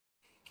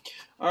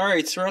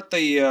Alright, so we're at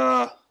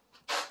the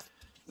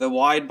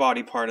wide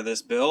body part of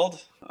this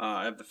build.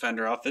 I have the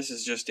fender off. This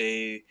is just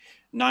a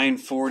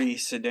 940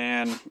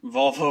 sedan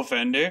Volvo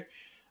fender.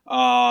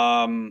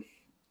 So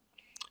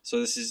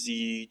this is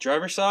the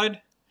driver's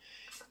side.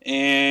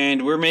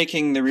 And we're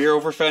making the rear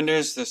over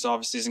fenders. This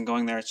obviously isn't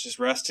going there, it's just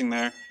resting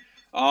there.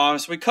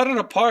 So we cut it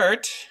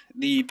apart,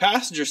 the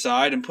passenger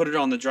side, and put it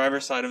on the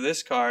driver's side of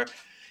this car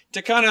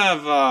to kind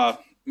of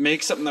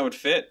make something that would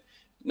fit.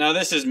 Now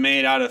this is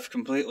made out of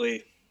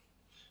completely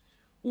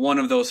one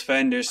of those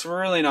fenders, so we're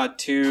really not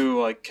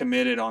too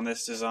committed on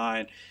this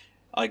design.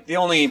 Like, the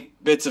only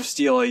bits of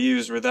steel I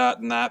used were that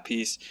and that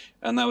piece,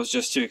 and that was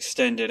just to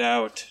extend it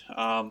out.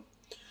 What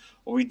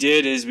we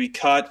did is we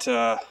cut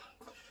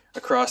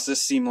across this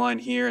seam line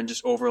here and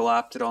just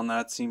overlapped it on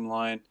that seam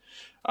line,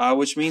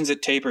 which means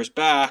it tapers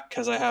back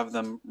because I have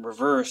them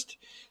reversed,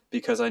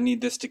 because I need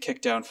this to kick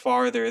down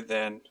farther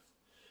than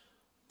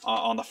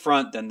on the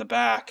front than the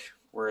back,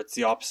 where it's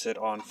the opposite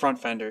on front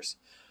fenders,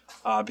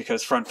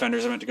 because front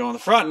fenders are meant to go on the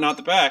front and not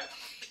the back.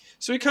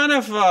 So we kind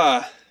of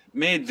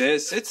made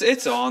this.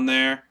 It's on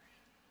there.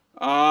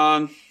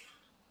 Not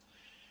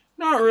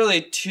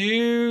really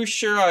too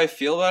sure how I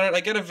feel about it. I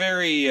get a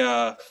very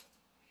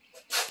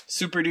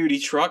Super Duty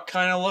truck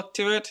kind of look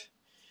to it,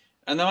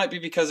 and that might be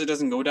because it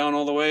doesn't go down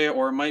all the way,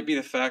 or it might be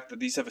the fact that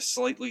these have a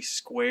slightly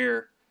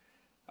square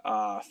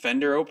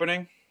fender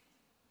opening,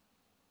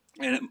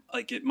 and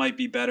it might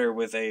be better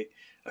with a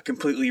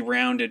completely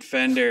rounded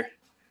fender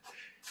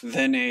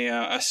than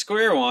a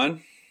square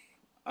one.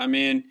 I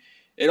mean,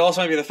 it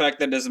also might be the fact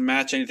that it doesn't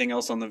match anything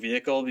else on the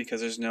vehicle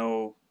because there's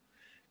no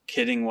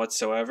kitting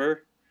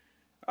whatsoever.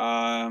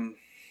 Yeah,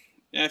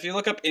 if you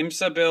look up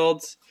IMSA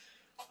builds,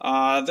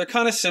 they're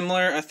kind of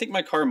similar. I think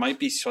my car might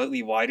be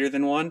slightly wider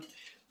than one,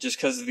 just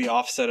because of the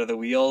offset of the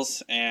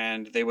wheels,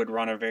 and they would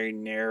run a very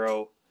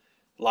narrow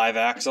live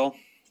axle,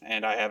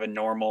 and I have a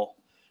normal,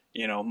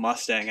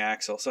 Mustang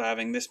axle, so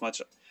having this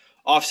much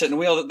offset in the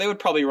wheel, they would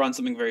probably run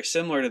something very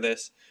similar to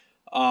this.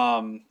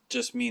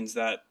 Just means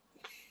that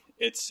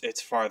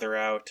it's farther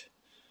out.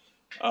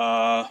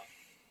 Yeah,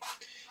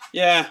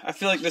 I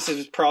feel like this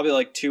is probably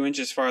like 2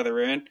 inches farther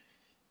in.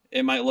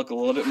 It might look a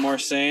little bit more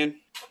sane.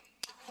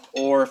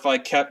 Or if I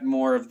kept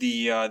more of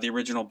the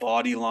original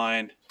body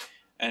line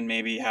and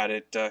maybe had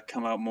it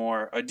come out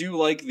more. I do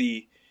like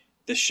the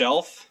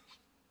shelf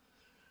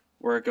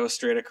where it goes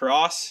straight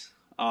across.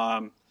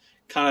 I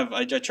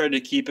tried to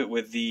keep it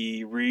with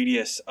the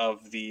radius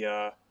of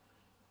the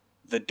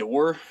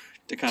door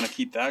to kind of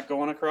keep that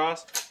going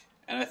across,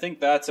 and I think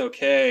that's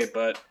okay,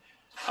 but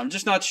I'm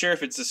just not sure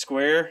if it's the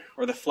square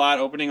or the flat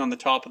opening on the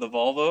top of the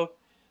Volvo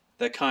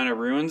that kind of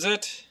ruins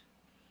it,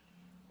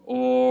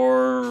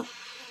 or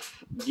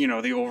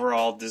the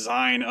overall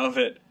design of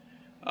it.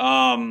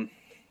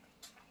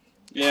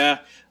 Yeah,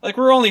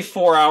 we're only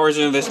 4 hours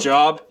into this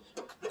job.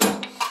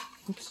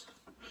 Oops.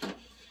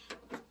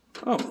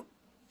 Oh,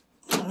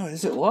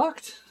 is it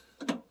locked?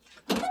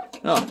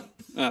 Oh,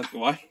 that's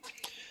why.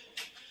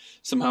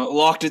 Somehow it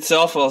locked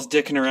itself while I was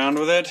dicking around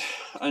with it,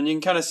 and you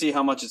can kind of see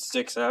how much it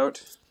sticks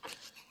out.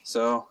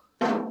 So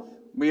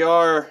we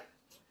are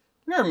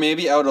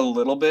maybe out a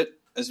little bit,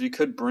 as we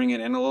could bring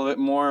it in a little bit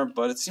more,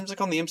 but it seems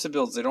like on the IMSA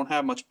builds they don't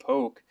have much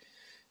poke,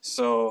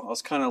 so I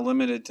was kind of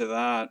limited to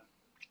that.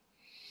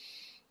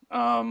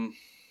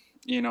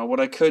 What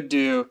I could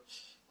do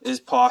is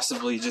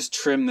possibly just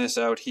trim this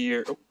out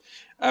here,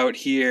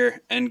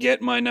 and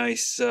get my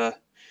nice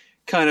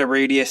kind of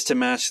radius to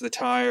match the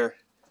tire.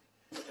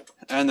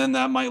 And then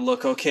that might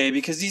look okay,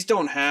 because these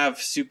don't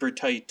have super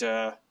tight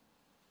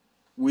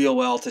wheel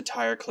well to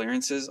tire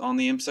clearances on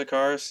the IMSA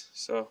cars.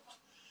 So,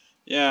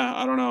 yeah,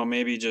 I don't know,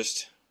 maybe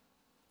just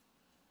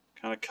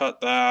kind of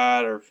cut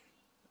that, or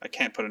I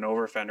can't put an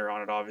over fender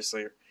on it,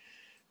 obviously.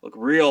 Look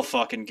real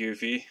fucking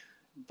goofy.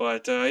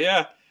 But,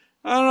 yeah,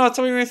 I don't know,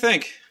 tell me what you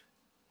think.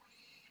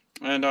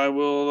 And I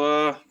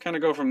will kind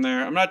of go from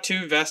there. I'm not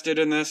too vested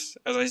in this,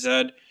 as I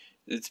said.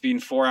 It's been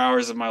 4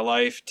 hours of my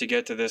life to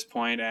get to this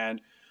point, and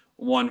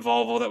one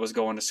Volvo that was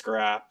going to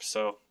scrap,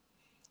 so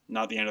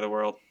not the end of the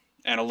world,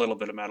 and a little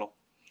bit of metal.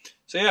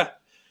 So yeah,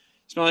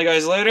 smell you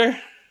guys later.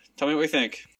 Tell me what you think.